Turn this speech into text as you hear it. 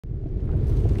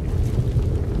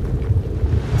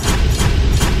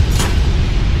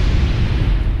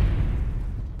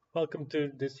Welcome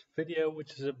to this video,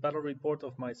 which is a battle report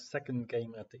of my second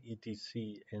game at the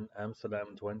ETC in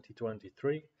Amsterdam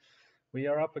 2023. We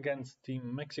are up against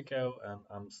Team Mexico and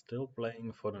I'm still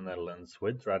playing for the Netherlands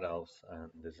with Red Elves, and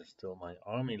this is still my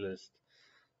army list.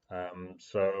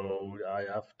 So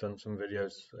I have done some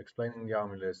videos explaining the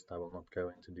army list. I will not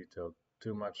go into detail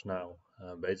too much now.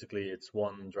 Basically it's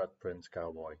one Dread Prince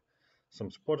Cowboy, some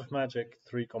supportive magic,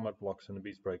 3 combat blocks and a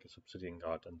Beastbreaker, Obsidian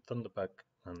Guard and Thunderpack,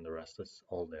 and the rest is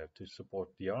all there to support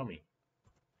the army.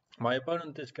 My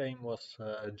opponent this game was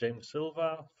James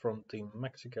Silva from Team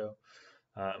Mexico.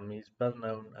 He's better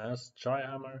known as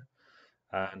Shyhammer,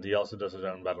 and he also does his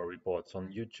own battle reports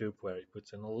on YouTube where he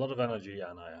puts in a lot of energy,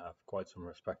 and I have quite some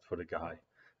respect for the guy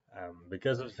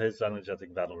because of his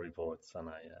energetic battle reports, and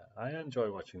I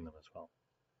enjoy watching them as well.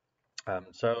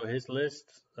 So his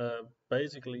list,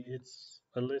 basically it's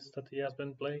a list that he has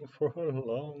been playing for a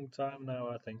long time now,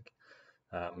 I think.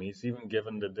 He's even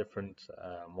given the different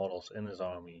models in his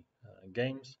army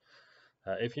games.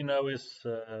 If you know his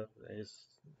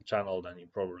channel, then you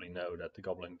probably know that the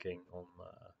Goblin King on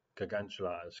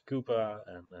Gargantula is Koopa,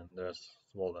 and there's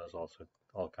also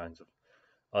all kinds of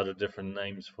other different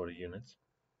names for the units.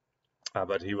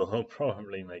 But he will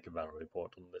probably make a battle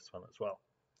report on this one as well.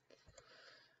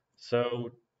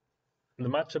 So the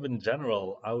matchup in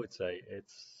general, I would say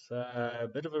it's a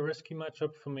bit of a risky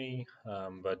matchup for me,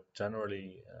 but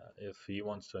generally if he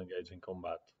wants to engage in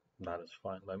combat, that is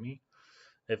fine by me.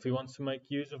 If he wants to make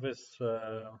use of his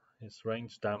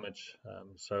range damage,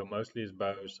 so mostly his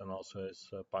bows and also his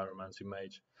pyromancy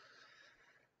mage,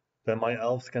 then my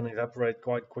elves can evaporate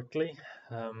quite quickly,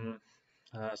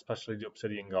 especially the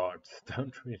Obsidian Guard.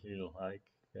 Don't really like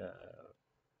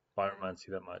pyromancy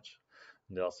that much.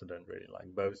 They also don't really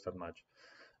like bows that much.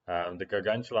 The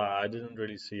Gargantula I didn't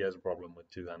really see as a problem with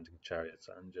 2 hunting chariots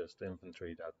and just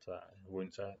infantry that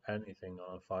wounds anything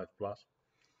on a 5+.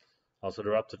 Also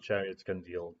the Raptor chariots can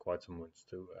deal quite some wounds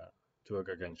to a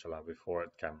Gargantula before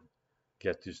it can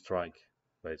get to strike,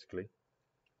 basically.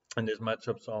 In this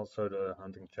matchup also the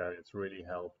hunting chariots really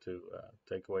help to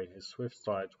take away his swift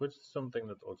stride, which is something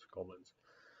that Orcs Goblins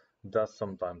does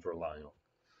sometimes rely on.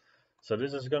 So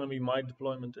this is going to be my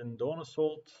deployment in Dawn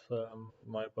Assault.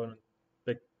 My opponent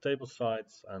picked table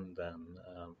sides, and then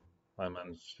I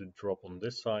managed to drop on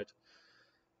this side.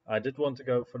 I did want to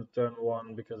go for the turn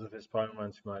 1 because of his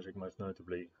pyromancy magic, most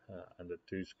notably, and the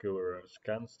 2 Skewerers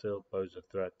can still pose a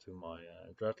threat to my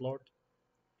Dreadlord.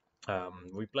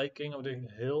 We play King of the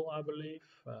Hill, I believe.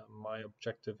 My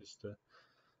objective is the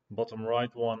bottom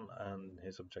right one, and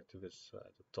his objective is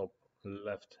the top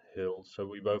left hill, so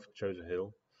we both chose a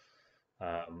hill.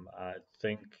 I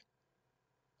think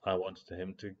I wanted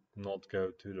him to not go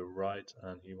to the right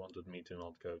and he wanted me to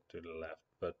not go to the left,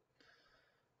 but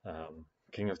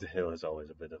King of the Hill is always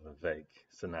a bit of a vague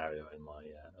scenario in my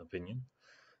opinion.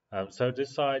 So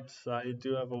this side I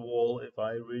do have a wall if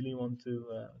I really want to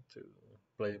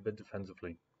play a bit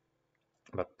defensively,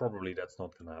 but probably that's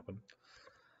not going to happen.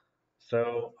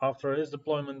 So after his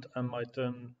deployment and my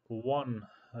turn 1,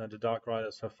 the Dark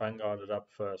Riders have vanguarded up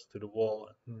first to the wall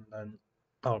and then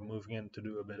are moving in to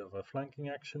do a bit of a flanking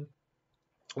action.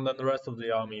 And then the rest of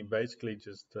the army basically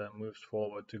just moves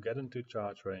forward to get into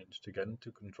charge range, to get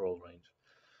into control range.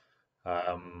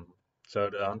 So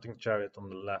the hunting chariot on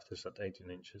the left is at 18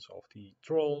 inches of the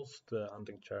trolls. The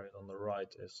hunting chariot on the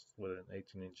right is within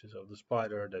 18 inches of the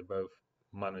spider. They both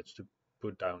managed to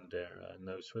put down their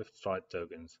no swift stride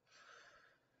tokens.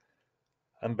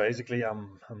 And basically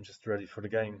I'm just ready for the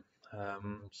game.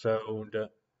 So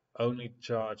the only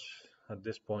charge at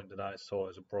this point that I saw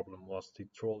as a problem was the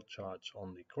troll charge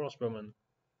on the crossbowman.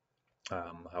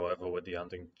 However, with the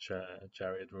hunting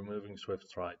chariot removing swift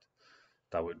stride,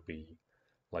 that would be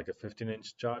like a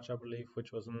 15-inch charge, I believe,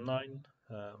 which was a 9.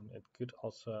 It could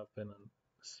also have been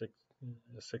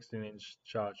a 16-inch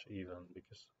charge even,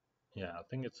 because yeah, I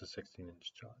think it's a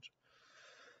 16-inch charge.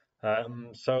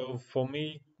 So for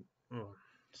me,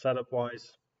 setup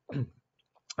wise,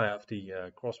 I have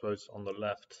the crossbows on the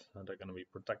left, and they're going to be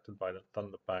protected by the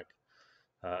Thunderpack.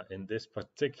 In this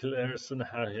particular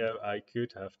scenario, I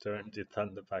could have turned the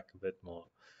Thunderpack a bit more.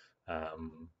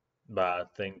 But I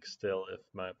think still, if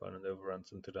my opponent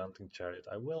overruns into the hunting chariot,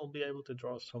 I will be able to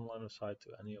draw some line of sight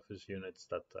to any of his units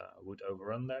that would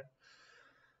overrun there.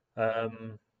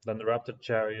 Then the Raptor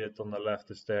chariot on the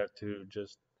left is there to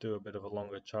just do a bit of a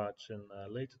longer charge in a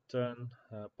later turn,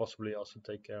 possibly also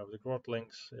take care of the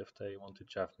Grotlings if they want to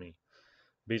chaff me.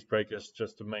 Beastbreaker is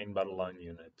just the main battle line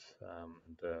unit.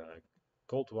 The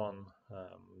Cold One,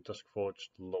 Duskforged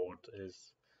Lord,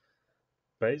 is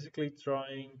basically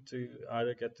trying to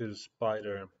either get to the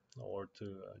spider or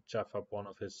to chaff up one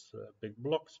of his big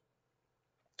blocks.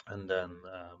 And then,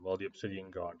 well, the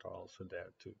Obsidian Guard are also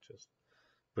there to just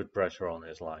put pressure on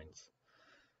his lines.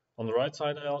 On the right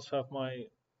side, I also have my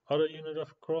other unit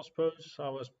of crossbows. I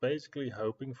was basically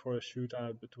hoping for a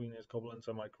shootout between his goblins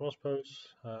and my crossbows.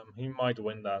 He might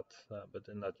win that, but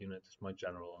in that unit is my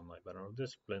general and my banner of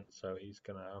discipline, so he's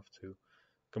gonna have to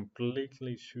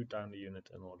completely shoot down the unit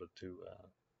in order to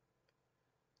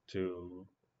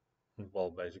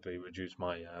well, basically reduce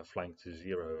my flank to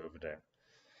 0 over there.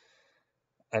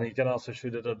 And he can also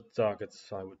shoot at other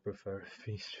targets. I would prefer if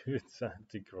he shoots at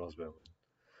the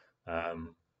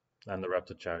crossbowman. And the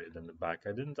Raptor Chariot in the back.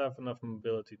 I didn't have enough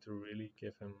mobility to really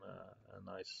give him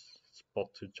a nice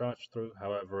spot to charge through.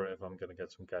 However, if I'm going to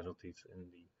get some casualties in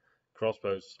the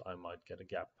crossbows, I might get a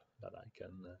gap that I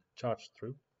can charge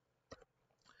through.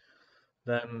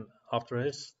 Then after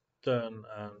his turn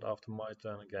and after my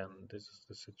turn again, this is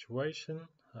the situation.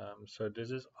 So this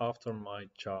is after my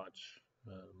charge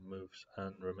moves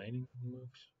and remaining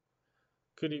moves.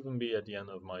 Could even be at the end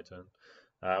of my turn.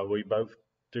 We both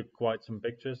took quite some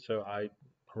pictures, so I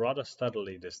rather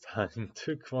steadily this time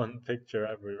took one picture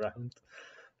every round.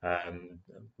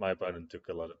 My opponent took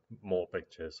a lot of more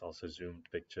pictures, also zoomed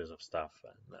pictures of stuff,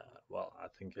 and well, I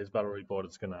think his battle report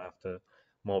is going to have the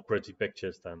more pretty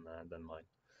pictures than mine.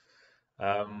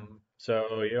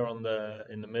 So here in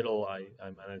the middle, I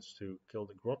managed to kill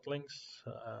the Grotlings.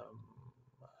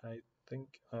 I think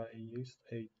I used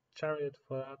a chariot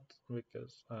for that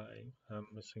because I am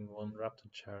missing one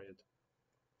Raptor chariot.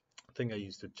 I think I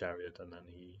used a chariot and then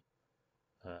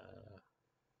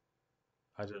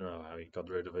I don't know how he got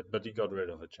rid of it, but he got rid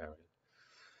of a chariot.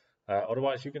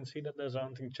 Otherwise, you can see that there's a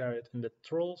hunting chariot in the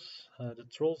trolls. The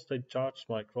trolls, they charged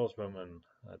my crossbowmen.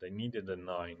 They needed a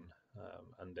 9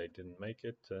 and they didn't make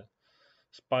it.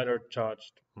 Spider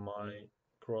charged my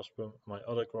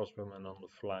other crossbowman on the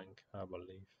flank, I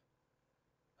believe.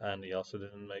 And he also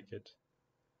didn't make it.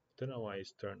 Don't know why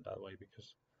he's turned that way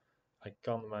because I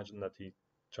can't imagine that he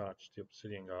charged the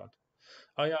Obsidian Guard.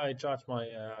 Oh yeah, I charged my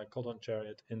Cotton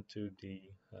Chariot into the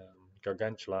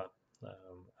Gargantula,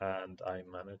 and I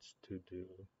managed to do,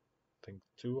 I think,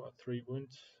 2 or 3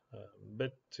 wounds. A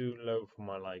bit too low for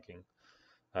my liking.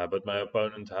 But my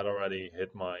opponent had already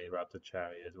hit my Raptor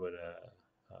Chariot with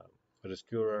a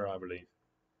skewer, I believe.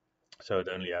 So it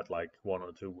only had like 1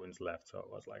 or 2 wounds left. So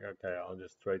I was like, okay, I'll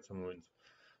just trade some wounds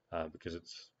because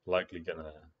it's likely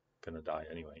gonna die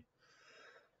anyway.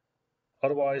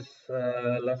 Otherwise,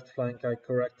 left flank I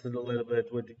corrected a little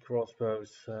bit with the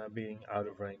crossbows being out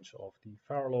of range of the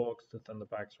Faralogs. The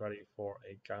Thunderbacks ready for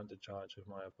a counter charge if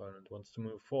my opponent wants to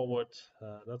move forward.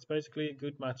 That's basically a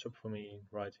good matchup for me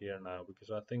right here now because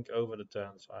I think over the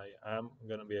turns I am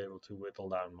going to be able to whittle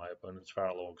down my opponent's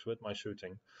Faralogs with my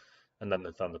shooting, and then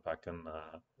the Thunderpack can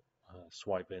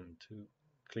swipe in to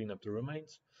clean up the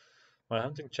remains. My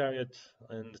hunting chariot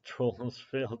and the trolls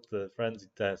failed the frenzy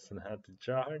test and had to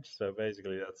charge, so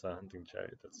basically that's a hunting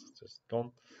chariot that's just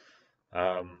gone.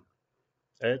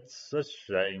 It's a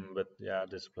shame, but yeah,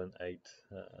 discipline 8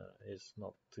 is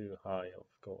not too high, of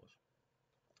course.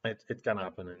 It can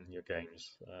happen in your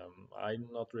games. I'm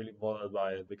not really bothered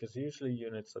by it because usually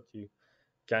units that you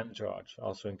can charge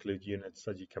also include units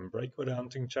that you can break with a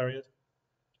hunting chariot.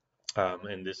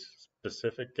 In this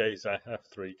specific case, I have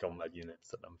 3 combat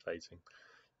units that I'm facing.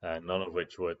 None of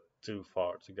which were too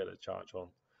far to get a charge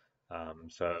on.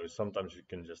 So sometimes you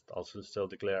can just also still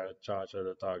declare a charge at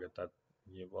a target that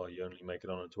you only make it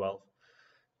on a 12.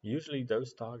 Usually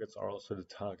those targets are also the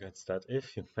targets that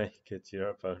if you make it, your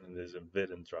opponent is a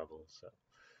bit in trouble. So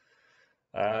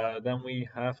then we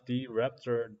have the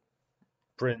Raptor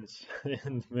Prince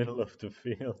in the middle of the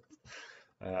field.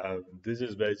 This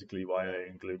is basically why I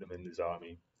include him in this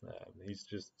army. He's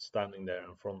just standing there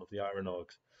in front of the Iron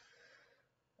Orcs.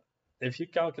 If you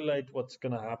calculate what's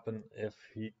going to happen if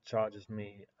he charges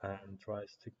me and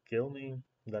tries to kill me,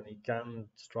 then he can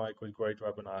strike with Great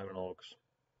Weapon Iron Orcs.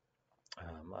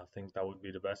 I think that would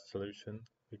be the best solution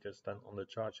because then on the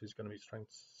charge he's going to be strength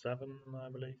 7, I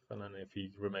believe, and then if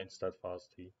he remains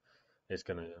steadfast, he is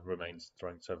going to remain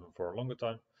strength 7 for a longer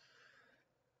time.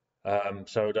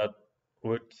 So that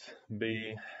would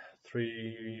be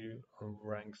 3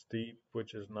 ranks deep,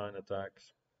 which is 9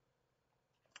 attacks.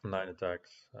 9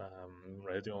 attacks,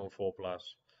 hitting on 4+,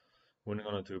 winning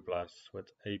on a 2+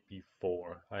 with AP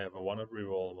 4. I have a 1-up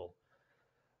rerollable.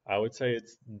 I would say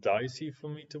it's dicey for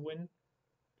me to win.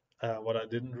 What I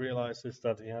didn't realize is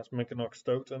that he has Mechanox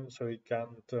Totem, so he can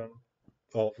turn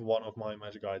off one of my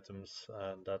magic items,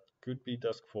 and that could be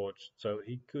Duskforged. So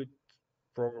he could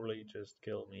probably just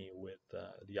kill me with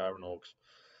the Iron Orcs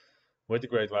with the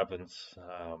great weapons.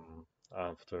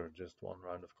 after just one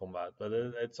round of combat. But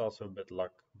it's also a bit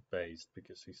luck based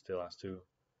because he still has to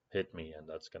hit me, and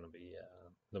that's going to be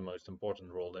the most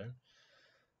important role there.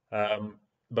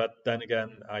 But then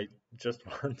again, I just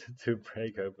wanted to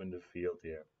break open the field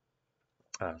here.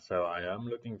 So I am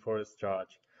looking for his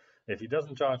charge. If he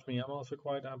doesn't charge me, I'm also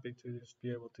quite happy to just be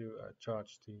able to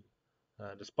charge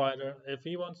the spider. If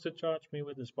he wants to charge me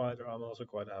with the spider, I'm also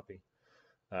quite happy.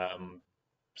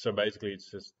 So basically, it's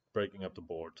just breaking up the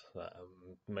board,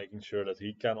 making sure that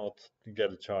he cannot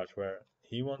get a charge where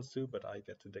he wants to, but I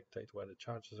get to dictate where the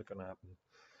charges are going to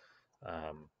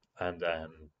happen. And then,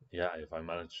 yeah, if I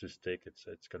manage to stick,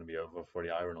 it's going to be over for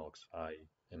the Iron Ox, I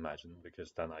imagine,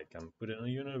 because then I can put in a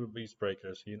unit of Beast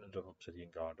Breakers, a unit of Obsidian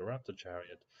Guard, a Raptor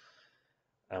Chariot,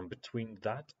 and between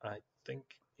that, I think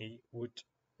he would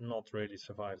not really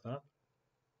survive that.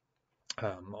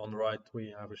 On the right,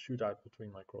 we have a shootout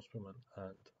between my crossbowman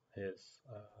and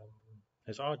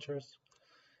his archers.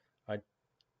 I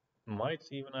might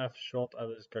even have shot at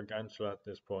his gargantula at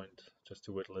this point, just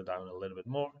to whittle it down a little bit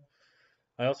more.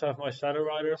 I also have my Shadow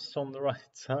Riders on the right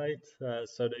side,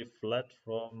 so they fled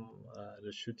from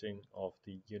the shooting of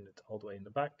the unit all the way in the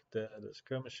back, the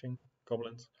skirmishing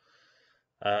goblins.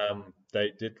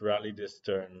 They did rally this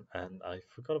turn, and I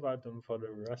forgot about them for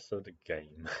the rest of the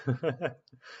game.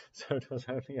 So it was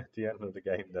only at the end of the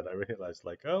game that I realized,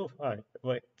 like, oh,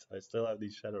 wait, I still have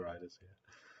these Shadow Riders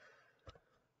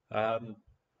here.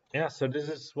 Yeah, so this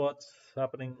is what's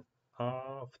happening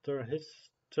after his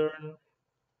turn.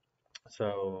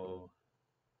 So,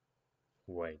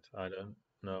 wait, I don't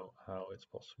know how it's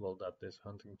possible that this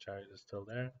hunting chariot is still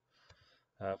there.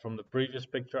 From the previous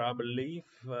picture, I believe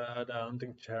the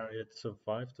hunting chariot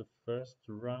survived the first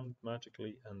round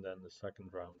magically, and then the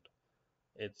second round,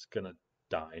 it's gonna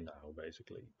die now,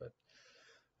 basically. But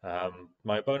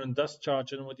my opponent does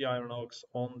charge in with the Iron Ox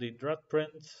on the Dread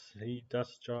Print. He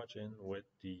does charge in with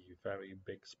the very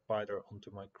big spider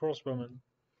onto my crossbowman.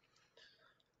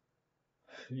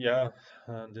 Yeah,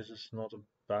 this is not a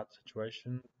bad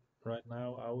situation right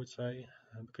now, I would say,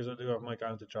 because I do have my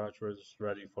counter charge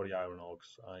ready for the Iron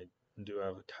Ox. I do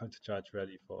have a counter charge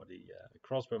ready for the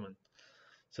crossbowmen.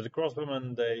 So the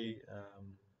crossbowmen,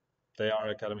 they are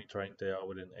academy trained. They are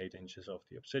within 8 inches of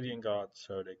the Obsidian Guard,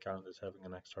 so they count as having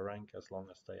an extra rank as long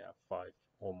as they have 5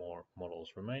 or more models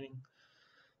remaining.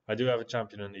 I do have a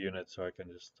champion in the unit, so I can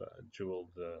just duel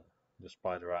the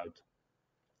spider out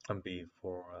and be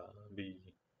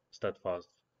steadfast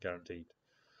guaranteed.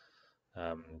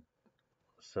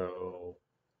 So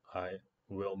I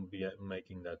will be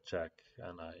making that check,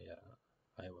 and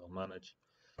I will manage.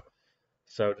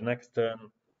 So the next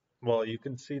turn, well, you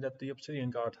can see that the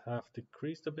Obsidian Guard have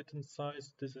decreased a bit in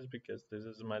size. This is because this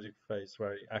is a magic phase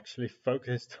where he actually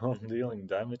focused on dealing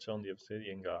damage on the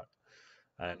Obsidian Guard,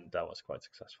 and that was quite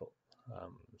successful.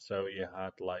 So he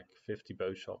had like 50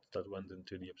 bow shots that went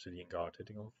into the Obsidian Guard,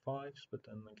 hitting on 5s, but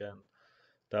then again,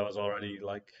 that was already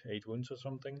like 8 wounds or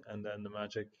something, and then the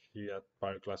magic, he had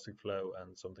Pyroclastic Flow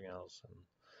and something else,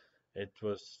 and it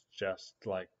was just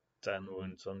like 10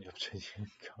 wounds on the Obsidian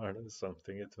Guard or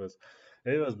something. It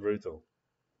was brutal.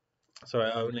 So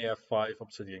I only have 5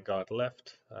 Obsidian Guard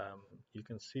left. You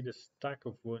can see the stack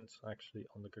of wounds actually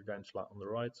on the Gargantula on the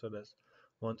right, so there's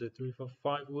 1, 2, 3, 4,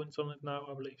 5 wounds on it now,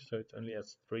 I believe, so it only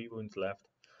has 3 wounds left.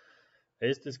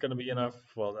 Is this going to be enough?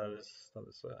 Well, that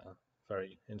is a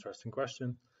very interesting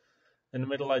question. In the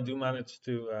middle, I do manage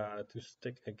to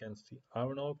stick against the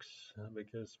Iron Ox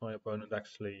because my opponent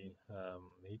actually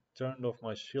he turned off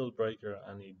my Shield Breaker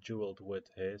and he dueled with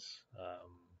his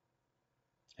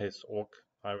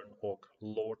Iron Orc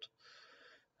Lord.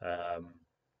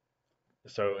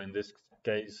 So in this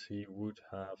case, he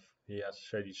has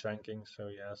Shady Shanking, so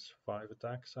he has 5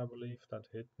 attacks, I believe, that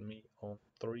hit me on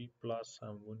 3+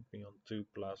 and wound me on 2+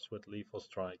 with Lethal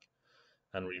Strike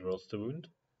and rerolls the wound.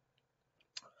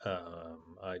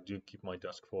 I do keep my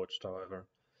Dusk Forged, however,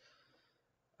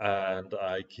 and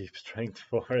I keep Strength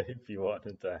 4 if you want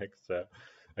attack, so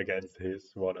against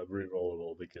his one-up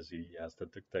rerollable because he has the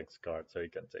Text card, so he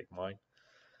can take mine.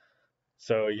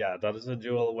 So yeah, that is a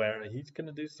duel where he's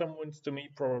gonna do some wounds to me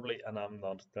probably, and I'm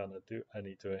not gonna do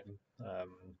any to him.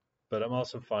 But I'm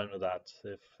also fine with that.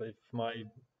 If my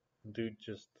dude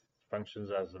just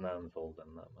functions as an anvil, then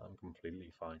I'm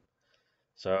completely fine.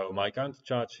 So my counter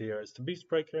charge here is the Beast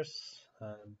Breakers,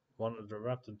 one of the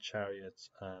Raptor Chariots,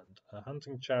 and a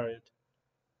Hunting Chariot.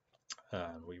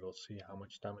 And we will see how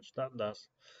much damage that does.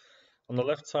 On the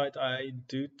left side, I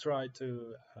do try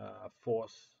to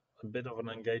force a bit of an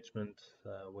engagement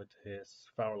with his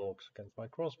Feral Orcs against my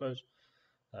crossbows.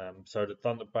 So the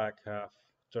Thunderpack have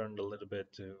turned a little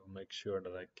bit to make sure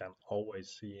that I can always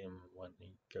see him when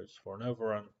he goes for an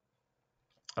overrun,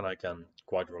 and I can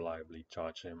quite reliably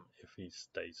charge him if he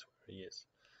stays where he is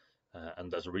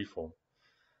and does a reform.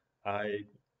 I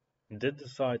did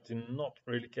decide to not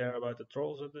really care about the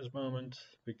trolls at this moment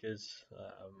because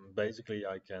basically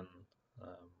I can,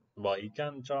 well, he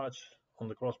can charge on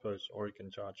the crossbows or he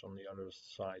can charge on the other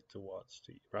side towards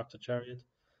the raptor chariot.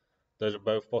 Those are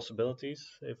both possibilities.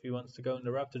 If he wants to go in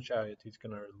the raptor chariot, he's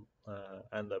going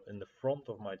to end up in the front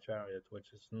of my chariot,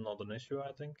 which is not an issue,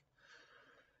 I think.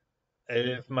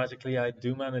 If magically I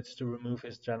do manage to remove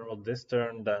his general this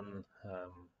turn, then,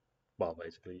 well,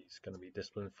 basically he's going to be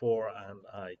discipline 4, and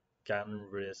I can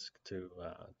risk to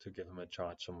give him a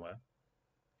charge somewhere.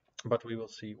 But we will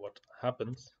see what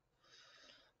happens.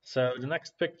 So the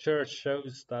next picture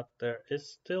shows that there is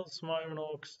still some Iron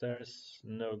Orcs. There's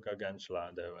no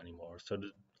Gargantula though anymore. So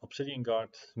the Obsidian Guard,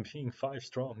 being 5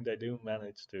 strong, they do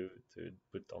manage to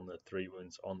put on the 3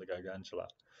 wounds on the Gargantula.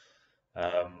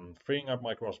 Freeing up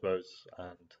my crossbows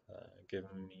and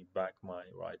giving me back my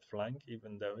right flank,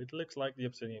 even though it looks like the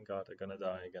Obsidian Guard are gonna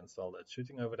die against all that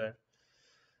shooting over there.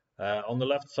 On the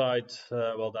left side,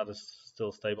 well, that is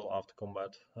still stable after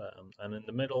combat, and in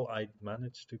the middle I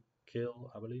managed to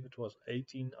kill, I believe it was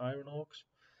 18 Iron Orcs.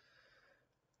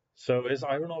 So his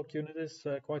Iron Orc unit is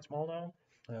quite small now,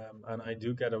 and I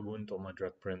do get a wound on my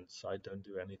Dread Prince. I don't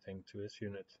do anything to his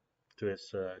unit, to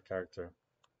his character,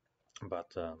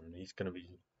 but he's going to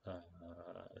be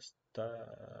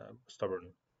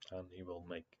stubborn, and he will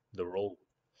make the roll.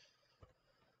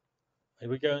 If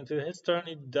we go into his turn,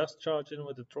 he does charge in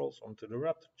with the trolls onto the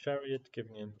Raptor Chariot,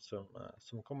 giving him some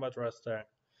combat rest there.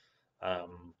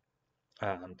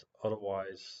 And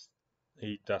otherwise,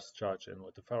 he does charge in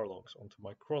with the Faralogs onto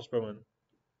my crossbowmen.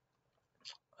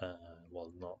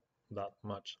 Well, not that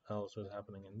much else is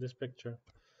happening in this picture.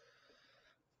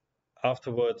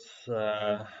 Afterwards,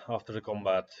 after the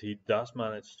combat, he does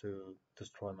manage to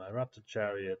destroy my Raptor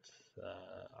Chariot.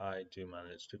 I do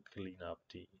manage to clean up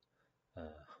the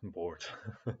board.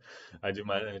 I do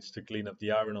manage to clean up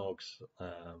the Iron Orcs,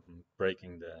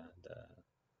 breaking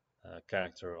the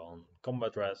character on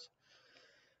combat res.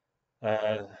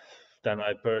 Then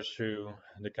I pursue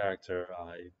the character.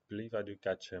 I believe I do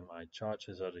catch him. I charge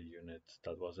his other unit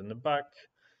that was in the back.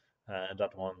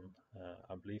 That one,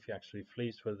 I believe he actually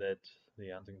flees with it. The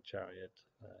hunting chariot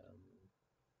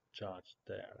charged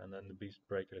there, and then the beast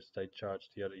breakers, they charge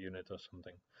the other unit or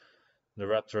something. The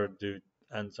raptor dude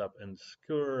ends up in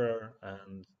the Skourer,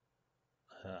 and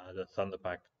the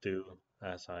Thunderpack do,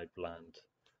 as I planned,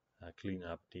 clean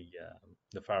up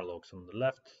the Faralogs on the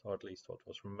left, or at least what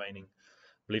was remaining.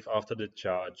 I believe after the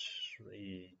charge,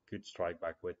 he could strike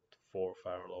back with 4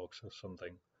 Faralogs or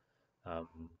something.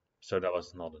 So that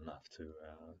was not enough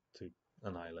to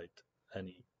annihilate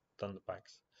any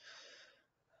Thunderpacks.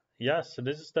 Yeah, so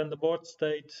this is then the board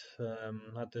state.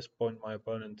 At this point, my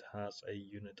opponent has a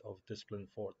unit of Discipline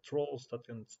 4 Trolls that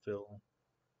can still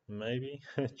maybe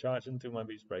charge into my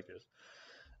Beast Breakers.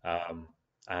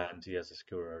 And he has a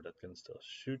Skourer that can still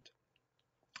shoot.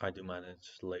 I do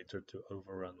manage later to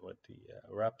overrun with the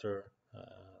Raptor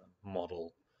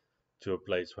model to a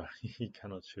place where he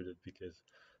cannot shoot it because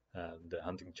the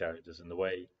hunting chariot is in the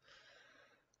way.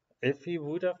 If he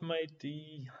would have made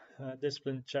the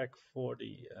discipline check for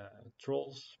the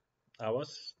trolls, I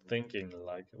was thinking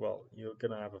like, well, you're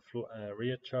gonna have a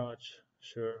rear charge,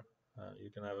 sure, you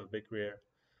can have a big rear.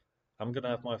 I'm gonna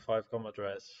have my 5 combat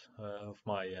res of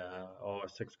my or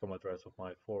 6 combat res of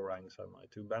my 4 ranks and my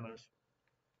 2 banners.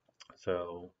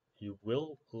 So you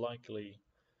will likely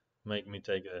make me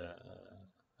take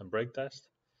a break test.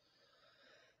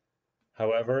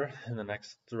 However, in the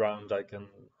next round I can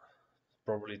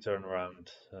probably turn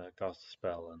around, cast a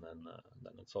spell, and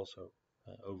then it's also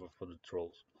over for the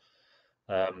trolls.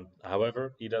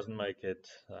 However, he doesn't make it,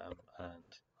 and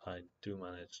I do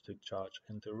manage to charge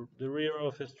into the rear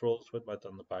of his trolls with my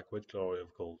Thunderpack with Glory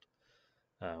of Gold.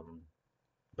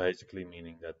 Basically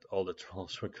meaning that all the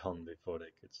trolls were gone before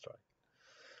they could strike.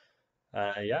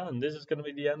 Yeah, and this is going to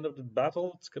be the end of the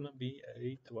battle. It's going to be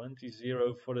a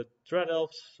 20-0 for the Dread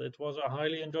Elves. It was a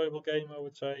highly enjoyable game, I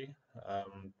would say.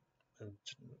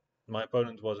 My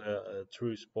opponent was a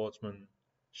true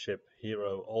sportsmanship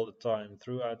hero all the time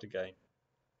throughout the game,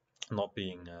 not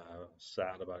being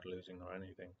sad about losing or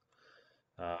anything.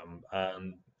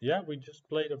 And yeah, we just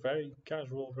played a very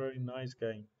casual, very nice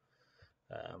game.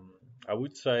 I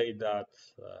would say that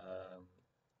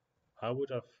I would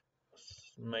have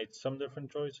made some different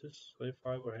choices if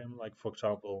I were him. Like, for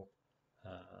example,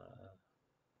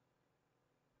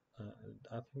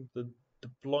 I think the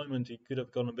deployment, he could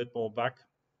have gone a bit more back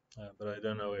but I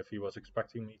don't know if he was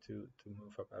expecting me to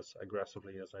move up as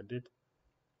aggressively as I did.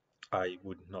 I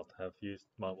would not have used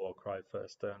my war cry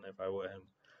first turn if I were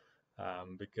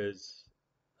him, because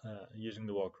using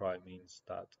the war cry means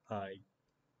that I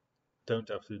don't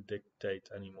have to dictate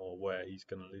anymore where he's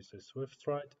going to lose his swift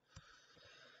stride.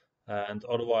 And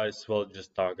otherwise, well, it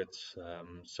just targets.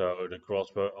 So the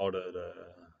crossbow or the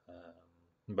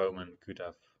bowman could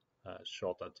have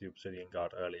shot at the obsidian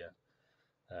guard earlier.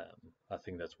 I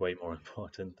think that's way more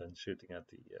important than shooting at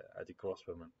the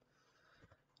crossbowman,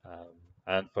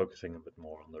 and focusing a bit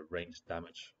more on the ranged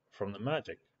damage from the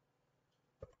magic.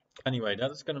 Anyway,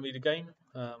 that is going to be the game.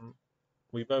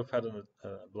 We both had a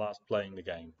blast playing the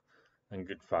game and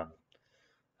good fun.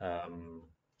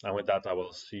 And with that, I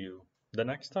will see you the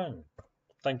next time.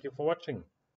 Thank you for watching.